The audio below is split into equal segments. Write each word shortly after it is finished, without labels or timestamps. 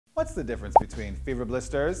What's the difference between fever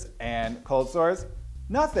blisters and cold sores?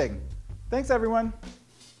 Nothing. Thanks, everyone.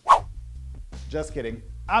 Just kidding.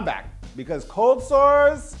 I'm back because cold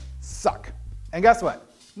sores suck. And guess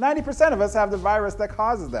what? 90% of us have the virus that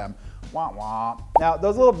causes them. Wah wah. Now,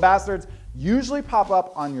 those little bastards usually pop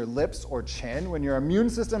up on your lips or chin when your immune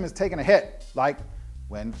system is taking a hit, like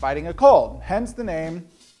when fighting a cold, hence the name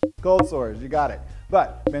cold sores. You got it.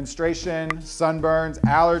 But menstruation, sunburns,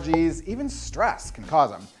 allergies, even stress can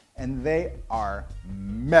cause them. And they are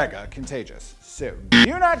mega contagious. So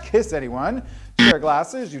do not kiss anyone, share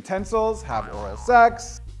glasses, utensils, have oral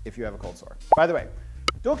sex if you have a cold sore. By the way,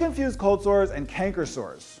 don't confuse cold sores and canker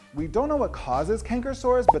sores. We don't know what causes canker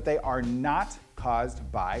sores, but they are not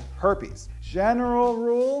caused by herpes. General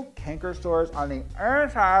rule, canker sores on the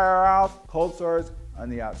inside mouth, cold sores on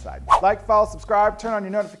the outside. Like, follow, subscribe, turn on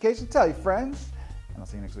your notifications, tell your friends, and I'll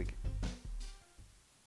see you next week.